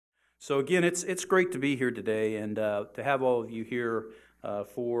So again, it's great to be here today and to have all of you here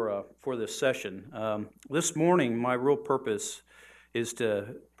for this session. This morning, my real purpose is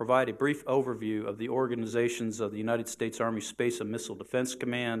to provide a brief overview of the organizations of the United States Army Space and Missile Defense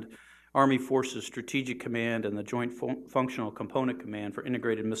Command, Army Forces Strategic Command, and the Joint Functional Component Command for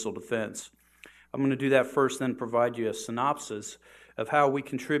Integrated Missile Defense. I'm going to do that first, then provide you a synopsis of how we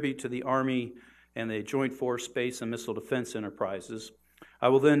contribute to the Army and the Joint Force Space and Missile Defense enterprises. I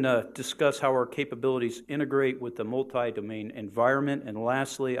will then discuss how our capabilities integrate with the multi-domain environment, and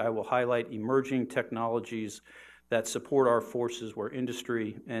lastly, I will highlight emerging technologies that support our forces where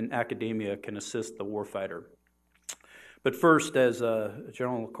industry and academia can assist the warfighter. But first, as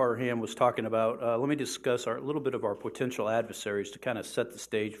General Carter Ham was talking about, let me discuss a little bit of our potential adversaries to kind of set the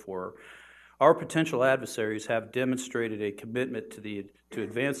stage for her. Our potential adversaries have demonstrated a commitment to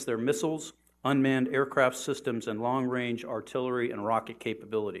advance their missiles, unmanned aircraft systems, and long-range artillery and rocket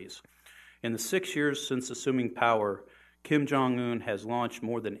capabilities. In the 6 years since assuming power, Kim Jong-un has launched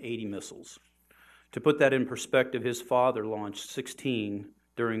more than 80 missiles. To put that in perspective, his father launched 16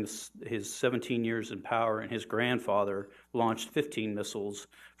 during his 17 years in power, and his grandfather launched 15 missiles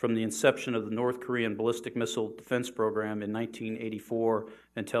from the inception of the North Korean ballistic missile defense program in 1984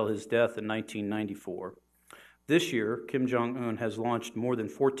 until his death in 1994. This year, Kim Jong-un has launched more than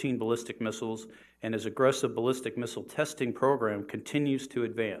 14 ballistic missiles, and his aggressive ballistic missile testing program continues to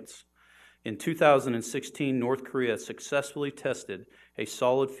advance. In 2016, North Korea successfully tested a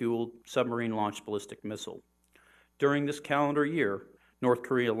solid-fueled submarine-launched ballistic missile. During this calendar year, North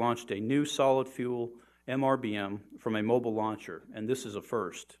Korea launched a new solid-fuel MRBM from a mobile launcher, and this is a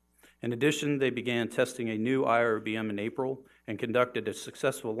first. In addition, they began testing a new IRBM in April and conducted a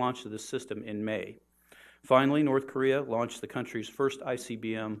successful launch of this system in May. Finally, North Korea launched the country's first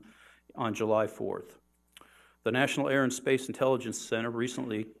ICBM on July 4th. The National Air and Space Intelligence Center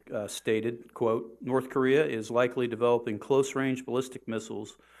recently stated, quote, "North Korea is likely developing close-range ballistic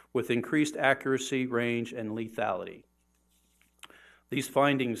missiles with increased accuracy, range, and lethality." These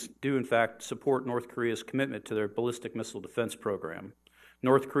findings do, in fact, support North Korea's commitment to their ballistic missile defense program.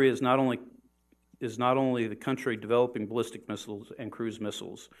 North Korea is not only the country developing ballistic missiles and cruise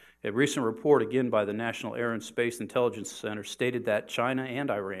missiles. A recent report, again by the National Air and Space Intelligence Center, stated that China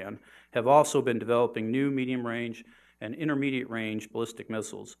and Iran have also been developing new medium-range and intermediate-range ballistic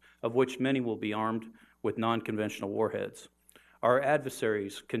missiles, of which many will be armed with non-conventional warheads. Our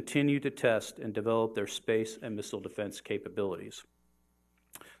adversaries continue to test and develop their space and missile defense capabilities.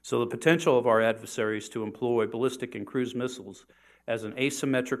 So the potential of our adversaries to employ ballistic and cruise missiles as an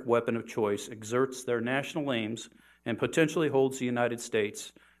asymmetric weapon of choice exerts their national aims and potentially holds the United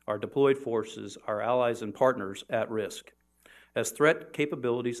States, our deployed forces, our allies and partners at risk. As threat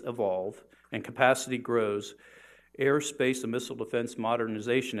capabilities evolve and capacity grows, aerospace and missile defense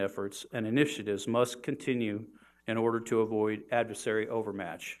modernization efforts and initiatives must continue in order to avoid adversary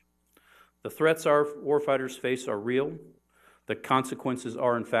overmatch. The threats our warfighters face are real. The consequences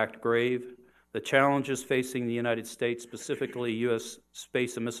are, in fact, grave. The challenges facing the United States, specifically U.S.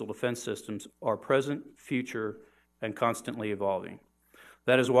 space and missile defense systems, are present, future, and constantly evolving.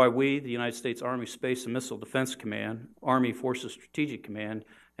 That is why we, the United States Army Space and Missile Defense Command, Army Forces Strategic Command,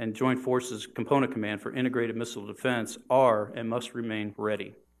 and Joint Forces Component Command for Integrated Missile Defense are and must remain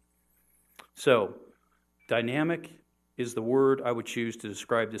ready. So, dynamic is the word I would choose to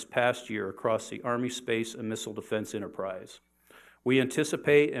describe this past year across the Army Space and Missile Defense enterprise. We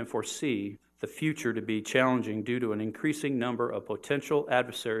anticipate and foresee the future to be challenging due to an increasing number of potential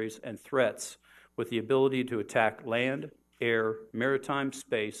adversaries and threats with the ability to attack land, air, maritime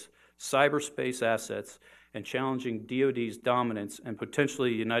space, cyberspace assets, and challenging DoD's dominance and potentially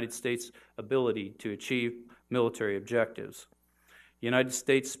the United States' ability to achieve military objectives. United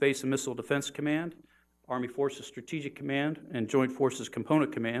States Space and Missile Defense Command, Army Forces Strategic Command, and Joint Forces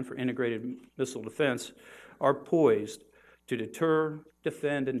Component Command for Integrated Missile Defense are poised to deter,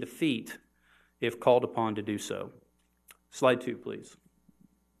 defend, and defeat if called upon to do so. Slide 2, please.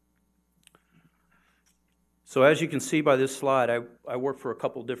 So as you can see by this slide, I work for a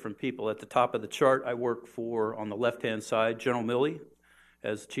couple different people. At the top of the chart, I work for, on the left-hand side, General Milley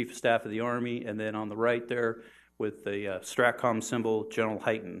as Chief of Staff of the Army, and then on the right there with the STRATCOM symbol, General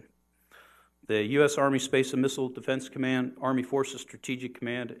Hyten. The U.S. Army Space and Missile Defense Command, Army Forces Strategic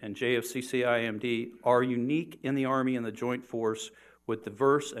Command, and JFCCIMD are unique in the Army and the Joint Force with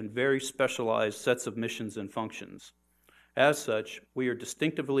diverse and very specialized sets of missions and functions. As such, we are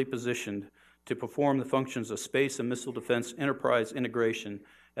distinctively positioned to perform the functions of space and missile defense enterprise integration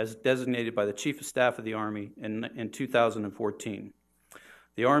as designated by the Chief of Staff of the Army in 2014.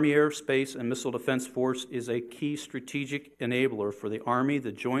 The Army Air, Space, and Missile Defense Force is a key strategic enabler for the Army,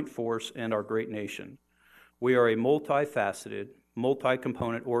 the Joint Force, and our great nation. We are a multifaceted,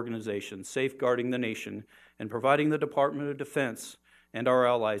 multi-component organization safeguarding the nation and providing the Department of Defense and our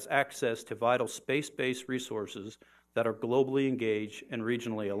allies access to vital space-based resources that are globally engaged and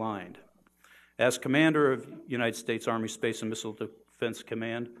regionally aligned. As Commander of United States Army Space and Missile Defense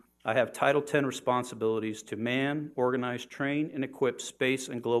Command, I have Title X responsibilities to man, organize, train, and equip space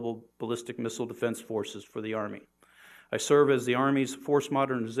and global ballistic missile defense forces for the Army. I serve as the Army's force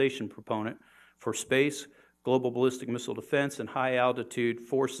modernization proponent for space, global ballistic missile defense, and high-altitude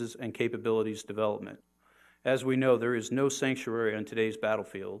forces and capabilities development. As we know, there is no sanctuary on today's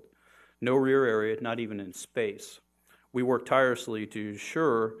battlefield, no rear area, not even in space. We work tirelessly to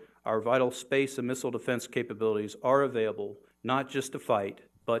ensure our vital space and missile defense capabilities are available, not just to fight,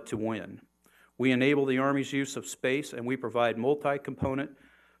 but to win. We enable the Army's use of space, and we provide multi-component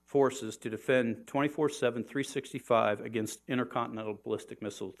forces to defend 24/7, 365 against intercontinental ballistic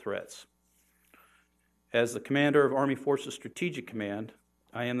missile threats. As the Commander of Army Forces Strategic Command,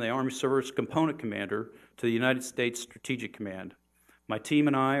 I am the Army Service Component Commander to the United States Strategic Command. My team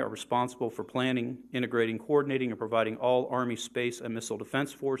and I are responsible for planning, integrating, coordinating, and providing all Army space and missile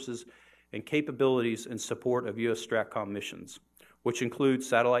defense forces and capabilities in support of U.S. STRATCOM missions, which include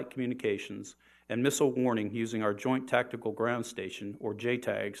satellite communications and missile warning using our Joint Tactical Ground Station, or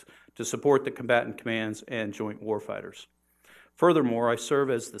JTAGs, to support the combatant commands and joint warfighters. Furthermore, I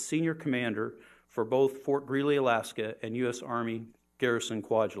serve as the Senior Commander for both Fort Greely, Alaska, and U.S. Army Garrison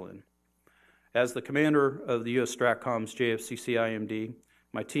Kwajalein. As the Commander of the U.S. STRATCOM's JFCC-IMD,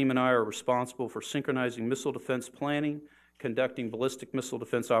 my team and I are responsible for synchronizing missile defense planning, conducting ballistic missile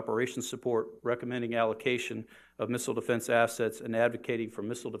defense operations support, recommending allocation of missile defense assets, and advocating for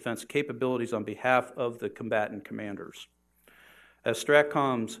missile defense capabilities on behalf of the combatant commanders. As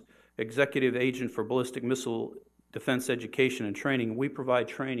STRATCOM's executive agent for ballistic missile defense education and training, we provide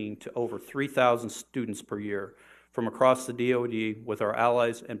training to over 3,000 students per year from across the DoD with our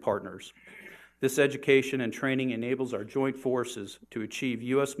allies and partners. This education and training enables our joint forces to achieve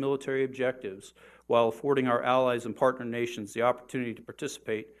U.S. military objectives while affording our allies and partner nations the opportunity to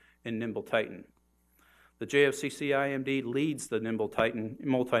participate in Nimble Titan. The JFCC-IMD leads the Nimble Titan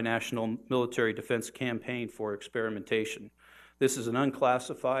multinational military defense campaign for experimentation. This is an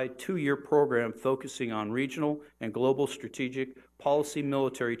unclassified 2-year program focusing on regional and global strategic policy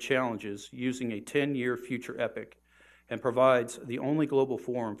military challenges using a 10-year future epic, and provides the only global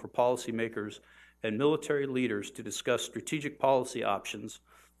forum for policymakers and military leaders to discuss strategic policy options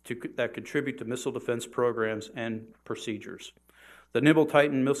that contribute to missile defense programs and procedures. The Nimble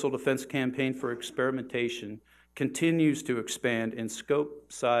Titan Missile Defense Campaign for Experimentation continues to expand in scope,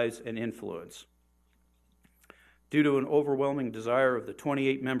 size, and influence. Due to an overwhelming desire of the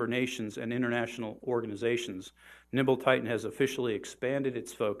 28 member nations and international organizations, Nimble Titan has officially expanded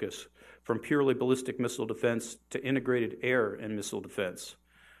its focus from purely ballistic missile defense to integrated air and missile defense.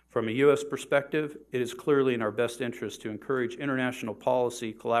 From a U.S. perspective, it is clearly in our best interest to encourage international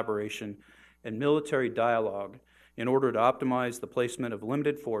policy collaboration and military dialogue in order to optimize the placement of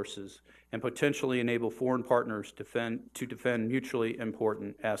limited forces and potentially enable foreign partners to defend mutually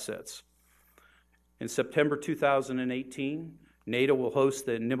important assets. In September 2018, NATO will host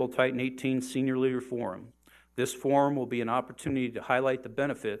the Nimble Titan 18 Senior Leader Forum. This forum will be an opportunity to highlight the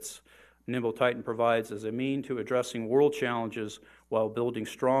benefits Nimble Titan provides as a means to addressing world challenges while building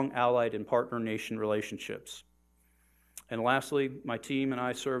strong allied and partner nation relationships. And lastly, my team and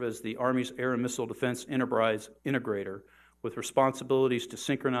I serve as the Army's Air and Missile Defense Enterprise Integrator, with responsibilities to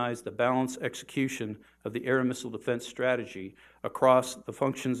synchronize the balanced execution of the air and missile defense strategy across the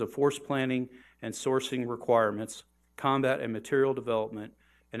functions of force planning and sourcing requirements, combat and material development,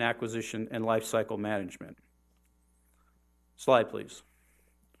 and acquisition and lifecycle management. Slide, please.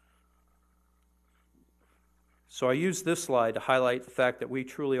 So I use this slide to highlight the fact that we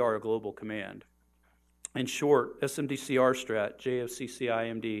truly are a global command. In short, SMDCR Strat,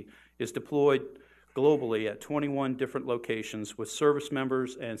 JFCC-IMD, is deployed globally at 21 different locations with service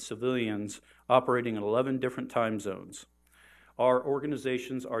members and civilians operating in 11 different time zones. Our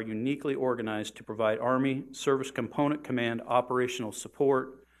organizations are uniquely organized to provide Army Service Component Command operational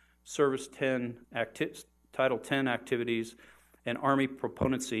support, Title 10 activities, and Army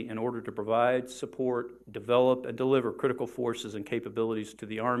proponency in order to provide, support, develop, and deliver critical forces and capabilities to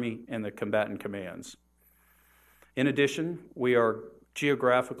the Army and the combatant commands. In addition, we are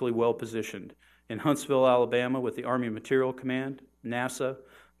geographically well positioned in Huntsville, Alabama with the Army Material Command, NASA,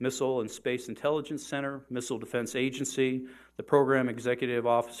 Missile and Space Intelligence Center, Missile Defense Agency, the Program Executive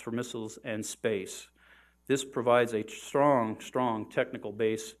Office for Missiles and Space. This provides a strong technical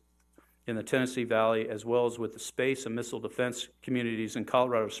base in the Tennessee Valley, as well as with the space and missile defense communities in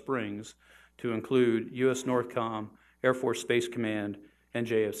Colorado Springs, to include U.S. NORTHCOM, Air Force Space Command, and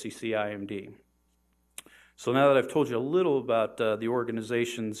JFCC-IMD. So now that I've told you a little about the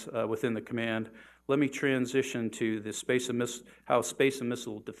organizations within the command, let me transition to the how space and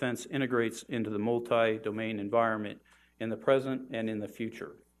missile defense integrates into the multi-domain environment in the present and in the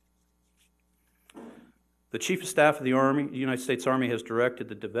future. The Chief of Staff of the United States Army has directed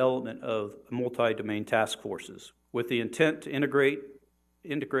the development of multi-domain task forces with the intent to integrate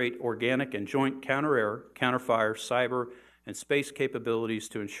organic and joint counter-air, counter-fire, cyber, and space capabilities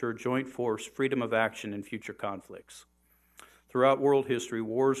to ensure joint force freedom of action in future conflicts. Throughout world history,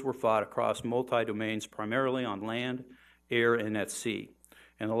 wars were fought across multi-domains, primarily on land, air, and at sea.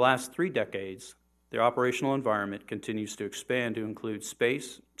 In the last 3 decades, the operational environment continues to expand to include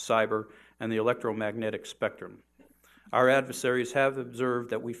space, cyber, and the electromagnetic spectrum. Our adversaries have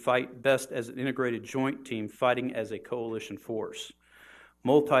observed that we fight best as an integrated joint team fighting as a coalition force.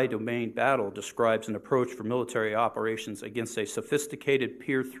 Multi-domain battle describes an approach for military operations against a sophisticated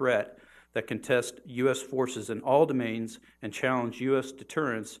peer threat that can test U.S. forces in all domains and challenge U.S.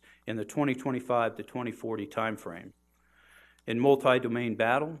 deterrence in the 2025 to 2040 timeframe. In multi-domain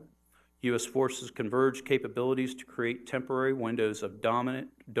battle, U.S. forces converge capabilities to create temporary windows of dominant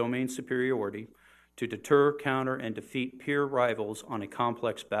domain superiority to deter, counter, and defeat peer rivals on a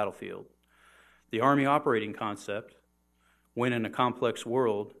complex battlefield. The Army operating concept, Win in a Complex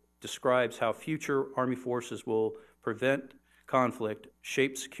World, describes how future Army forces will prevent conflict,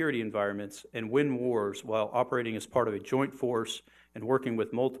 shape security environments, and win wars while operating as part of a joint force and working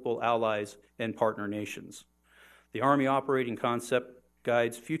with multiple allies and partner nations. The Army operating concept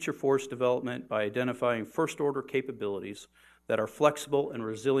guides future force development by identifying first-order capabilities that are flexible and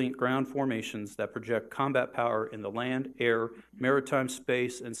resilient ground formations that project combat power in the land, air, maritime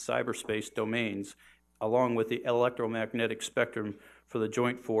space, and cyberspace domains, along with the electromagnetic spectrum for the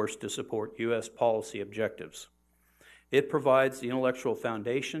joint force to support U.S. policy objectives. It provides the intellectual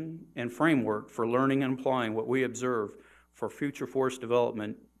foundation and framework for learning and applying what we observe for future force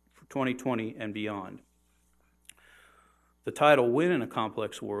development for 2020 and beyond. The title, Win in a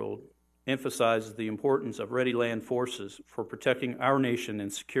Complex World, emphasizes the importance of ready land forces for protecting our nation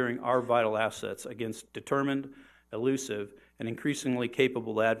and securing our vital assets against determined, elusive, and increasingly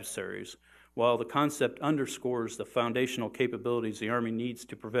capable adversaries, while the concept underscores the foundational capabilities the Army needs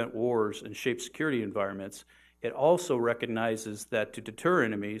to prevent wars and shape security environments. It also recognizes that to deter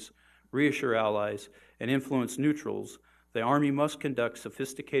enemies, reassure allies, and influence neutrals, the Army must conduct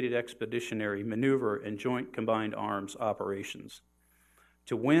sophisticated expeditionary, maneuver, and joint combined arms operations.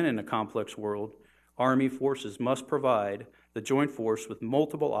 To win in a complex world, Army forces must provide the joint force with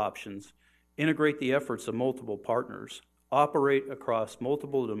multiple options, integrate the efforts of multiple partners, operate across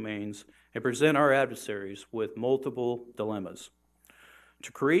multiple domains, and present our adversaries with multiple dilemmas.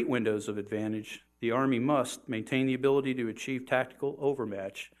 To create windows of advantage, the Army must maintain the ability to achieve tactical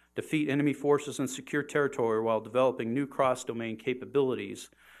overmatch, defeat enemy forces, and secure territory while developing new cross-domain capabilities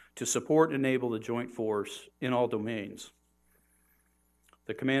to support and enable the joint force in all domains.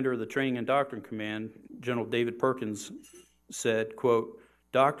 The commander of the Training and Doctrine Command, General David Perkins, said, quote,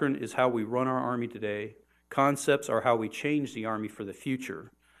 "Doctrine is how we run our Army today. Concepts are how we change the Army for the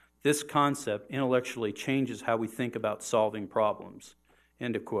future. This concept intellectually changes how we think about solving problems."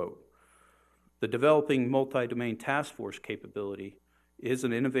 End of quote. The developing multi-domain task force capability is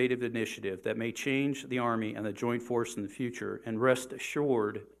an innovative initiative that may change the Army and the joint force in the future, and rest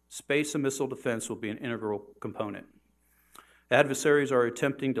assured, space and missile defense will be an integral component. Adversaries are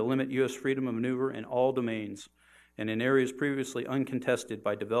attempting to limit U.S. freedom of maneuver in all domains and in areas previously uncontested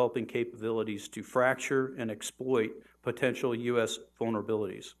by developing capabilities to fracture and exploit potential U.S.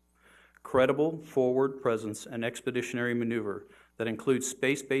 vulnerabilities. Credible forward presence and expeditionary maneuver that includes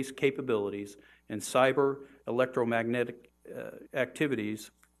space-based capabilities and cyber electromagnetic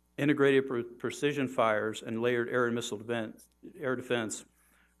activities, integrated precision fires, and layered air and missile air defense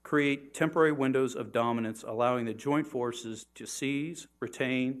create temporary windows of dominance, allowing the joint forces to seize,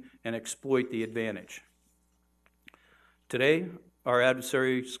 retain, and exploit the advantage. Today, our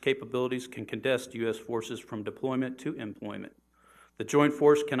adversaries' capabilities can contest U.S. forces from deployment to employment. The joint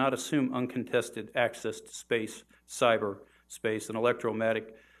force cannot assume uncontested access to space, cyber, space, and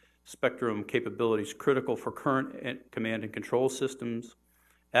electromagnetic spectrum capabilities critical for current command and control systems.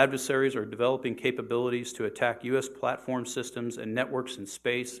 Adversaries are developing capabilities to attack U.S. platform systems and networks in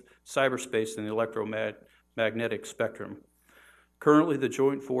space, cyberspace, and the electromagnetic spectrum. Currently, the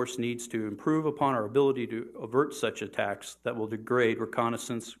joint force needs to improve upon our ability to avert such attacks that will degrade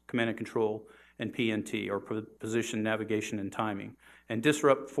reconnaissance, command and control, and PNT, or position, navigation, and timing, and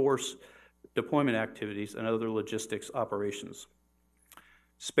disrupt force deployment activities and other logistics operations.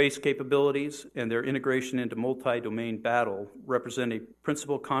 Space capabilities and their integration into multi-domain battle represent a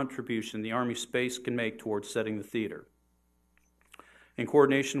principal contribution the Army space can make towards setting the theater. In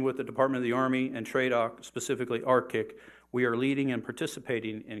coordination with the Department of the Army and TRADOC, specifically ARCIC, we are leading and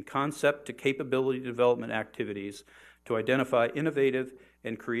participating in concept to capability development activities to identify innovative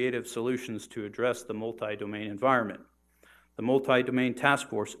and creative solutions to address the multi-domain environment. The Multi-Domain Task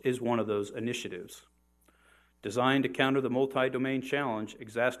Force is one of those initiatives. Designed to counter the multi-domain challenge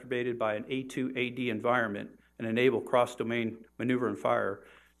exacerbated by an A2AD environment and enable cross-domain maneuver and fire,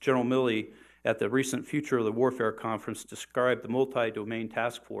 General Milley at the recent Future of the Warfare Conference described the Multi-Domain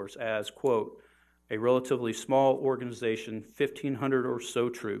Task Force as, quote, a relatively small organization, 1,500 or so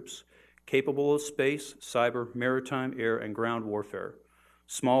troops, capable of space, cyber, maritime, air, and ground warfare.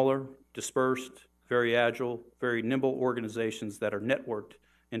 Smaller, dispersed, very agile, very nimble organizations that are networked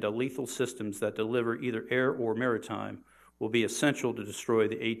into lethal systems that deliver either air or maritime will be essential to destroy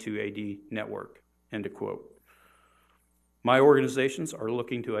the A2AD network, end of quote. My organizations are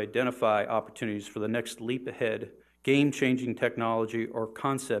looking to identify opportunities for the next leap ahead, game-changing technology or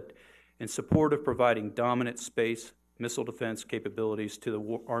concept in support of providing dominant space missile defense capabilities to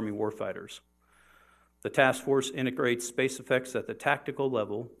the Army warfighters. The task force integrates space effects at the tactical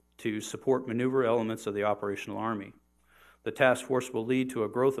level to support maneuver elements of the operational Army. The task force will lead to a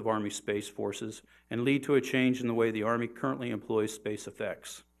growth of Army space forces and lead to a change in the way the Army currently employs space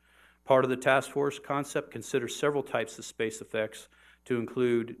effects. Part of the task force concept considers several types of space effects to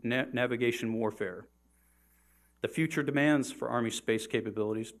include navigation warfare. The future demands for Army space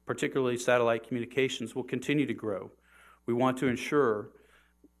capabilities, particularly satellite communications, will continue to grow. We want to make sure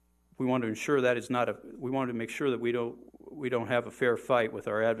that we don't have a fair fight with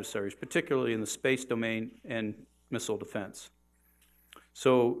our adversaries, particularly in the space domain and missile defense.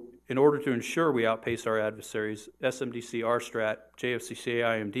 So in order to ensure we outpace our adversaries, SMDC, RSTRAT, JFCC,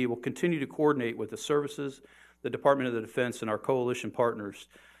 IMD will continue to coordinate with the services, the Department of the Defense, and our coalition partners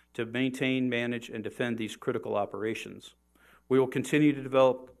to maintain, manage, and defend these critical operations. We will continue to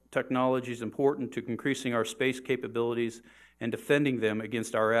develop technologies important to increasing our space capabilities and defending them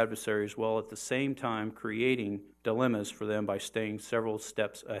against our adversaries, while at the same time creating dilemmas for them by staying several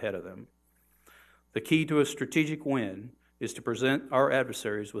steps ahead of them. The key to a strategic win is to present our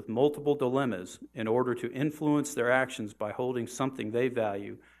adversaries with multiple dilemmas in order to influence their actions by holding something they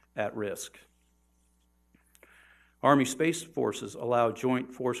value at risk. Army Space Forces allow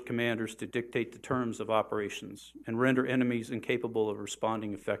Joint Force commanders to dictate the terms of operations and render enemies incapable of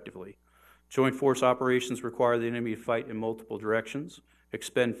responding effectively. Joint Force operations require the enemy to fight in multiple directions,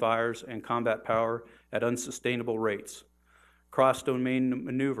 expend fires and combat power at unsustainable rates. Cross-domain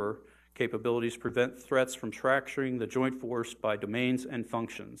maneuver capabilities prevent threats from fracturing the Joint Force by domains and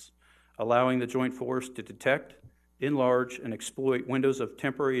functions, allowing the Joint Force to detect, enlarge, and exploit windows of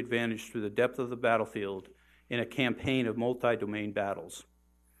temporary advantage through the depth of the battlefield in a campaign of multi-domain battles.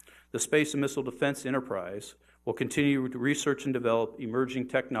 The Space and Missile Defense Enterprise will continue to research and develop emerging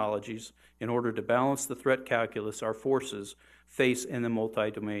technologies in order to balance the threat calculus our forces face in the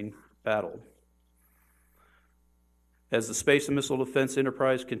multi-domain battle. As the Space and Missile Defense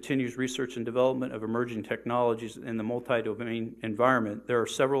Enterprise continues research and development of emerging technologies in the multi-domain environment, there are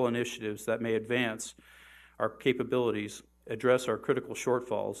several initiatives that may advance our capabilities, address our critical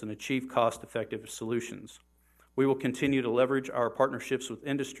shortfalls, and achieve cost-effective solutions. We will continue to leverage our partnerships with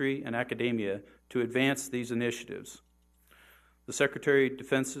industry and academia to advance these initiatives. The Secretary of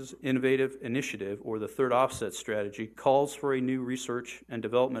Defense's Innovative Initiative, or the Third Offset Strategy, calls for a new research and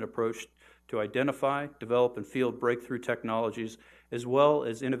development approach to identify, develop, and field breakthrough technologies, as well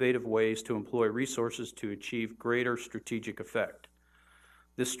as innovative ways to employ resources to achieve greater strategic effect.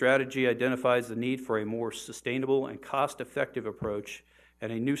 This strategy identifies the need for a more sustainable and cost-effective approach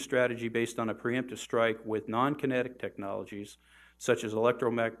and a new strategy based on a preemptive strike with non-kinetic technologies such as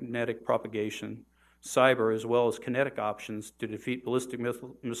electromagnetic propagation, cyber, as well as kinetic options to defeat ballistic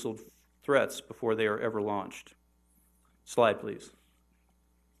missile threats before they are ever launched. Slide, please.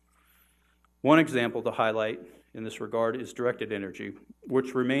 One example to highlight in this regard is directed energy,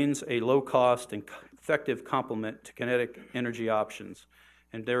 which remains a low-cost and effective complement to kinetic energy options,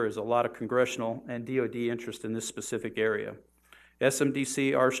 and there is a lot of congressional and DoD interest in this specific area.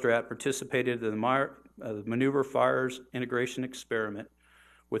 SMDC RSTRAT participated in the Maneuver Fires Integration Experiment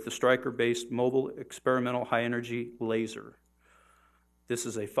with the Stryker-based Mobile Experimental High-Energy Laser. This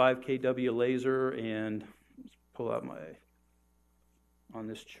is a 5 kW laser, and let's pull out on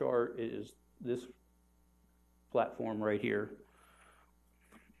this chart, it is this platform right here.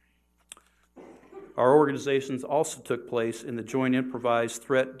 Our organizations also took place in the Joint Improvised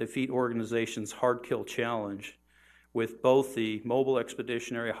Threat Defeat Organization's Hard Kill Challenge with both the Mobile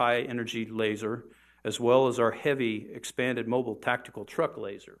Expeditionary High Energy Laser as well as our heavy expanded mobile tactical truck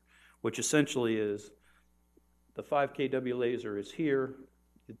laser, which essentially is the 5 kW laser is here,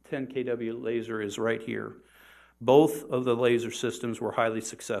 the 10 kW laser is right here. Both of the laser systems were highly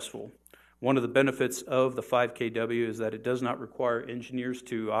successful. One of the benefits of the 5 kW is that it does not require engineers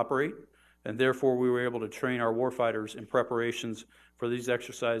to operate, and therefore we were able to train our warfighters in preparations for these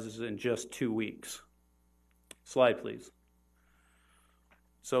exercises in just 2 weeks. Slide, please.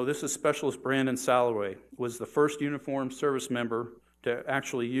 So this is Specialist Brandon Salloway, was the first uniformed service member to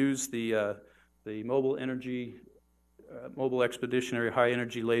actually use the mobile expeditionary high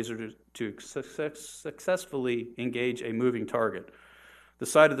energy laser to successfully engage a moving target. The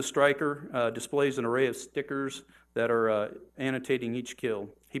side of the striker displays an array of stickers that are annotating each kill.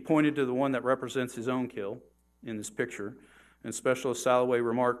 He pointed to the one that represents his own kill in this picture, and Specialist Salloway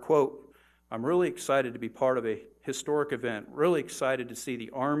remarked, quote, "I'm really excited to be part of a historic event, really excited to see the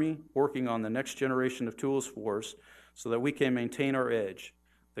Army working on the next generation of tools for us so that we can maintain our edge,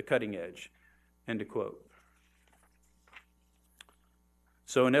 the cutting edge," end of quote.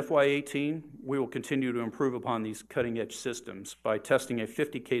 So in FY18, we will continue to improve upon these cutting-edge systems by testing a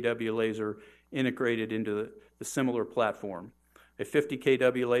 50 kW laser integrated into the similar platform. A 50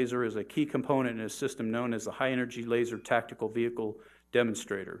 kW laser is a key component in a system known as the High Energy Laser Tactical Vehicle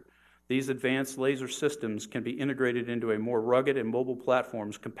Demonstrator. These advanced laser systems can be integrated into a more rugged and mobile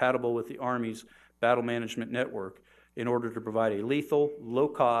platforms compatible with the Army's battle management network in order to provide a lethal,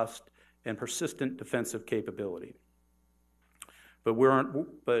 low-cost, and persistent defensive capability. But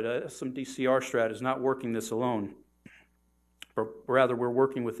SMDCR Strat is not working this alone. Rather, we're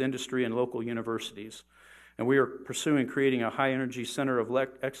working with industry and local universities. And we are pursuing creating a high-energy center of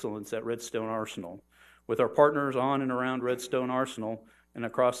excellence at Redstone Arsenal. With our partners on and around Redstone Arsenal and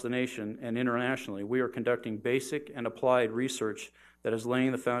across the nation and internationally, we are conducting basic and applied research that is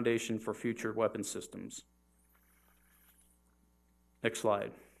laying the foundation for future weapon systems. Next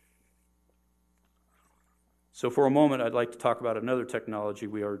slide. So for a moment, I'd like to talk about another technology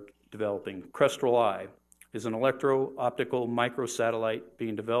we are developing. Crestral Eye is an electro-optical microsatellite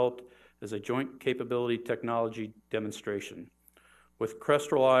being developed as a joint capability technology demonstration. With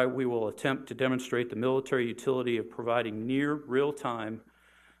Crestral Eye, we will attempt to demonstrate the military utility of providing near real-time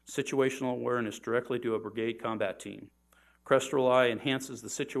situational awareness directly to a brigade combat team. Crestral Eye enhances the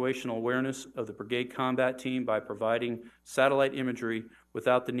situational awareness of the brigade combat team by providing satellite imagery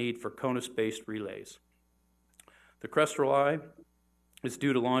without the need for CONUS-based relays. The Crestral Eye is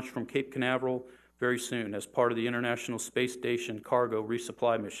due to launch from Cape Canaveral very soon as part of the International Space Station cargo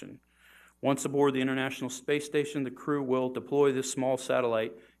resupply mission. Once aboard the International Space Station, the crew will deploy this small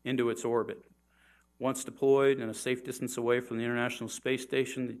satellite into its orbit. Once deployed and a safe distance away from the International Space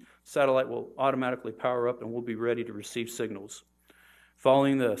Station, the satellite will automatically power up and will be ready to receive signals.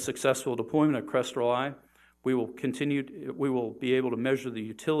 Following the successful deployment of Crestral Eye, we will be able to measure the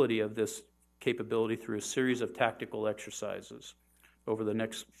utility of this capability through a series of tactical exercises over the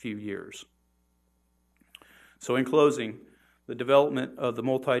next few years. So in closing, the development of the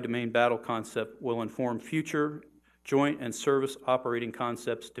multi-domain battle concept will inform future joint and service operating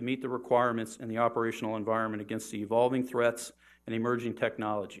concepts to meet the requirements in the operational environment against the evolving threats and emerging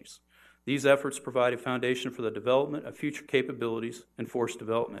technologies. These efforts provide a foundation for the development of future capabilities and force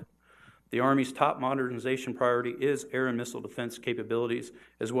development. The Army's top modernization priority is air and missile defense capabilities,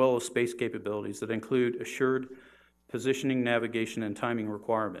 as well as space capabilities that include assured positioning, navigation, and timing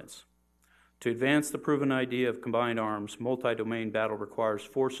requirements. To advance the proven idea of combined arms, multi-domain battle requires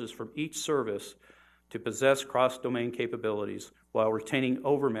forces from each service to possess cross-domain capabilities while retaining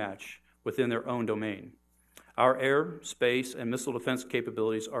overmatch within their own domain. Our air, space, and missile defense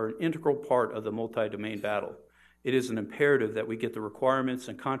capabilities are an integral part of the multi-domain battle. It is an imperative that we get the requirements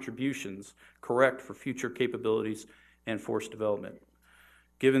and contributions correct for future capabilities and force development.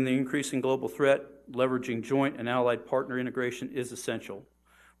 Given the increasing global threat, leveraging joint and allied partner integration is essential.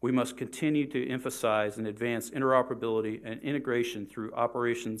 We must continue to emphasize and advance interoperability and integration through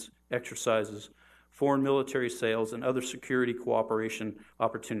operations, exercises, foreign military sales, and other security cooperation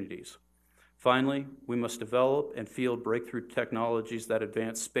opportunities. Finally, we must develop and field breakthrough technologies that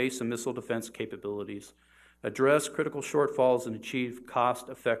advance space and missile defense capabilities, address critical shortfalls, and achieve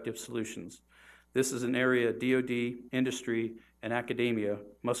cost-effective solutions. This is an area DoD, industry, and academia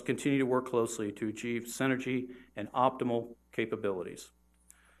must continue to work closely to achieve synergy and optimal capabilities.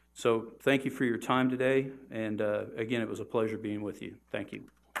 So thank you for your time today, and again, it was a pleasure being with you. Thank you.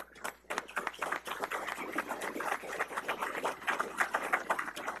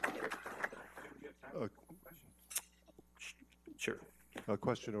 Sure. A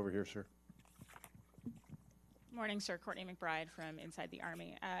question over here, sir. Morning, sir. Courtney McBride from Inside the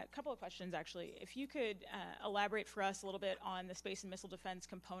Army. A couple of questions, actually. If you could elaborate for us a little bit on the space and missile defense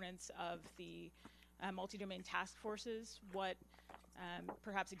components of the multi-domain task forces, what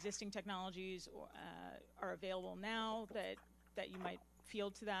perhaps existing technologies are available now that you might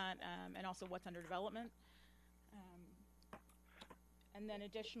field to that, and also what's under development. And then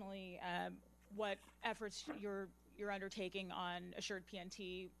additionally, what efforts you're undertaking on assured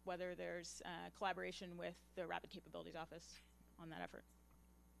PNT, whether there's collaboration with the Rapid Capabilities Office on that effort.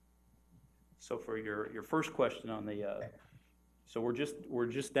 So for your first question on the, so we're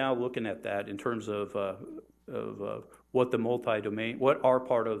just now looking at that in terms of what the multi-domain, what our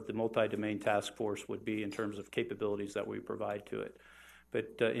part of the multi-domain task force would be in terms of capabilities that we provide to it.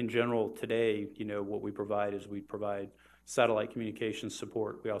 But in general, today, what we provide is we provide satellite communications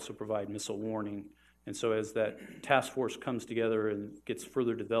support. We also provide missile warning. And so as that task force comes together and gets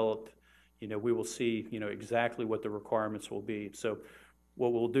further developed, we will see, exactly what the requirements will be. So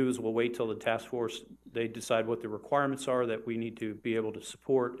what we'll do is we'll wait till the task force, they decide what the requirements are that we need to be able to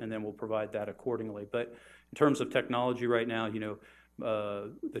support, and then we'll provide that accordingly. But in terms of technology right now,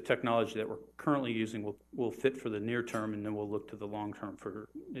 the technology that we're currently using will fit for the near term, and then we'll look to the long term for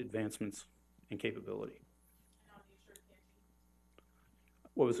advancements in capability. And on the assured PNT?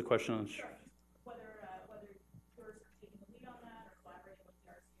 What was the question on? Sure. Whether you're taking the lead on that or collaborating with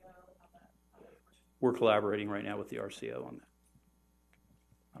the RCO, how that works. We're collaborating right now with the RCO on that.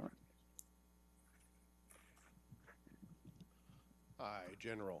 All right. Hi,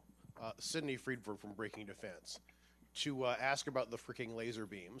 General. Sidney Friedberg from Breaking Defense. To ask about the freaking laser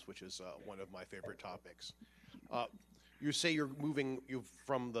beams, which is one of my favorite topics. You say you're moving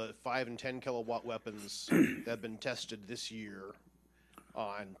from the 5 and 10 kilowatt weapons that have been tested this year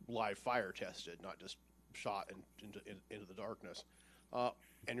on live fire tested, not just shot into the darkness.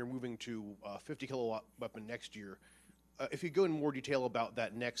 And you're moving to a 50 kilowatt weapon next year. If you go in more detail about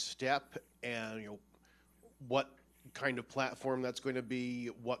that next step and what kind of platform that's going to be,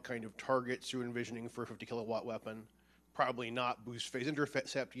 what kind of targets you're envisioning for a 50 kilowatt weapon, probably not boost phase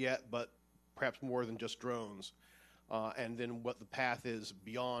intercept yet, but perhaps more than just drones, and then what the path is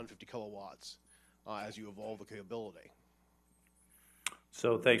beyond 50 kilowatts as you evolve the capability.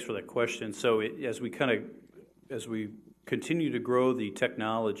 So thanks for that question. So as we continue to grow the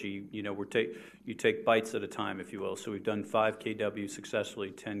technology, you take bites at a time, if you will. So we've done 5 kW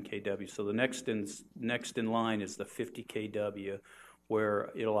successfully, 10 kW. So the next in line is the 50 kW, where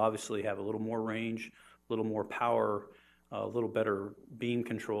it'll obviously have a little more range, a little more power, a little better beam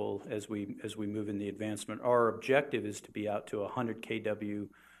control as we move in the advancement. Our objective is to be out to 100 kW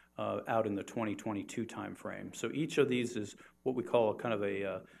out in the 2022 timeframe. So each of these is what we call kind of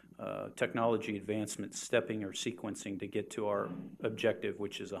a technology advancement stepping or sequencing to get to our objective,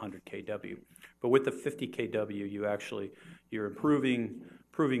 which is 100 kW. But with the 50 kW, you're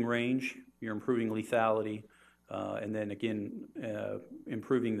improving range, you're improving lethality, and then again,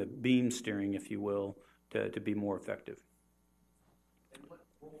 improving the beam steering, if you will, to be more effective. And what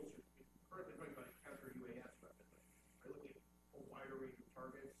roles are currently talking about counter UAS weapons? Are you looking at a wider range of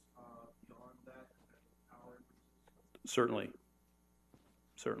targets beyond that power? Certainly.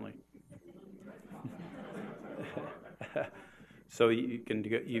 So you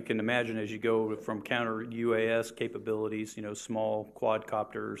can imagine as you go from counter UAS capabilities, small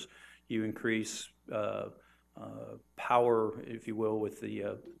quadcopters, you increase power, if you will, with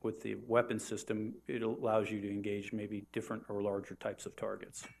the weapon system. It allows you to engage maybe different or larger types of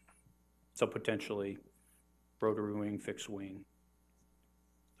targets. So potentially rotary wing, fixed wing,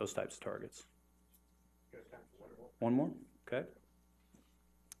 those types of targets. One more? Okay.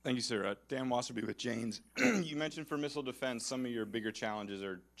 Thank you, sir. Dan Wasserby with Janes. You mentioned for missile defense, some of your bigger challenges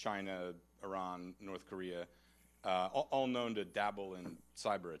are China, Iran, North Korea, all known to dabble in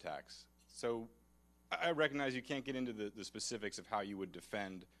cyber attacks. So I recognize you can't get into the specifics of how you would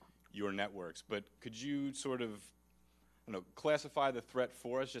defend your networks, but could you sort of classify the threat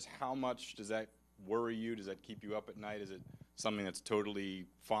for us? Just how much does that worry you? Does that keep you up at night? Is it something that's totally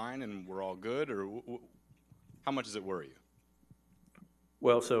fine and we're all good, or how much does it worry you?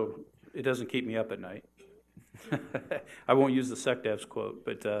 Well, so it doesn't keep me up at night. I won't use the SecDev's quote,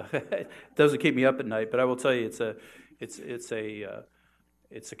 but it doesn't keep me up at night. But I will tell you, it's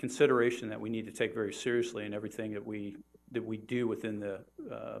a consideration that we need to take very seriously in everything that we do within the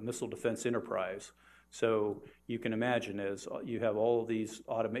missile defense enterprise. So you can imagine, as you have all of these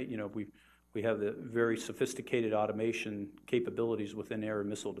we have the very sophisticated automation capabilities within air and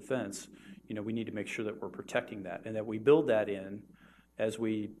missile defense. We need to make sure that we're protecting that and that we build that in as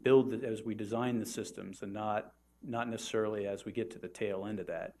we design the systems, and not not necessarily as we get to the tail end of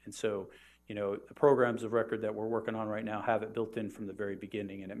that. And so, you know, the programs of record that we're working on right now have it built in from the very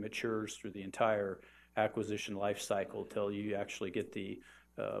beginning, and it matures through the entire acquisition life cycle till you actually get the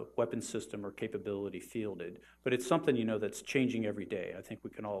weapon system or capability fielded. But it's something, you know, that's changing every day. I think we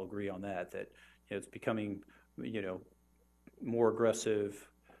can all agree on that, that you know, it's becoming, you know, more aggressive,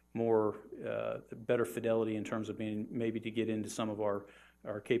 more better fidelity in terms of being maybe to get into some of our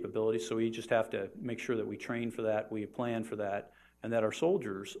capabilities. So we just have to make sure that we train for that, we plan for that, and that our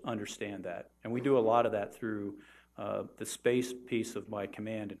soldiers understand that. And we do a lot of that through the space piece of my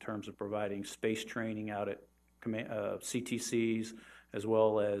command in terms of providing space training out at CTCs, as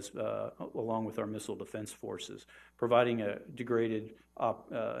well as along with our missile defense forces, providing a degraded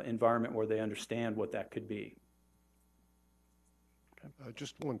environment where they understand what that could be.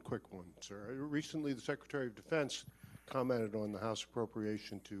 Just one quick one, sir. Recently, the Secretary of Defense commented on the House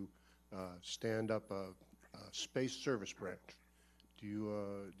appropriation to stand up a space service branch. Do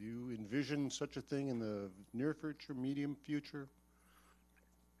you envision such a thing in the near future, medium future?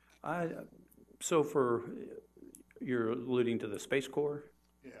 So you're alluding to the Space Corps?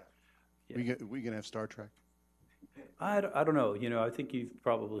 Yeah. We gonna have Star Trek? I don't know. You know, I think you've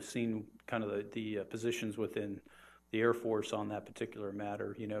probably seen kind of the positions within the Air Force on that particular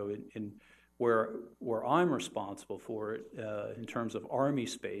matter. You know, in where I'm responsible for it in terms of Army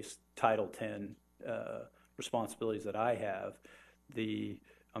space, Title 10 responsibilities that I have,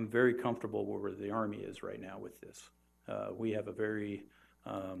 I'm very comfortable where the Army is right now with this. We have a very,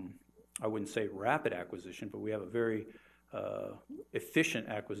 I wouldn't say rapid acquisition, but we have a very efficient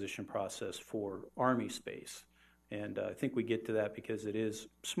acquisition process for Army space. And I think we get to that because it is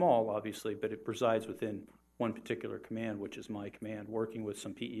small, obviously, but it resides within one particular command, which is my command, working with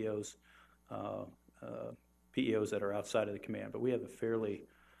some PEOs that are outside of the command. But we have a fairly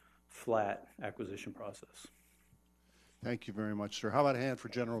flat acquisition process. Thank you very much, sir. How about a hand for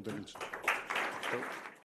General Dickinson?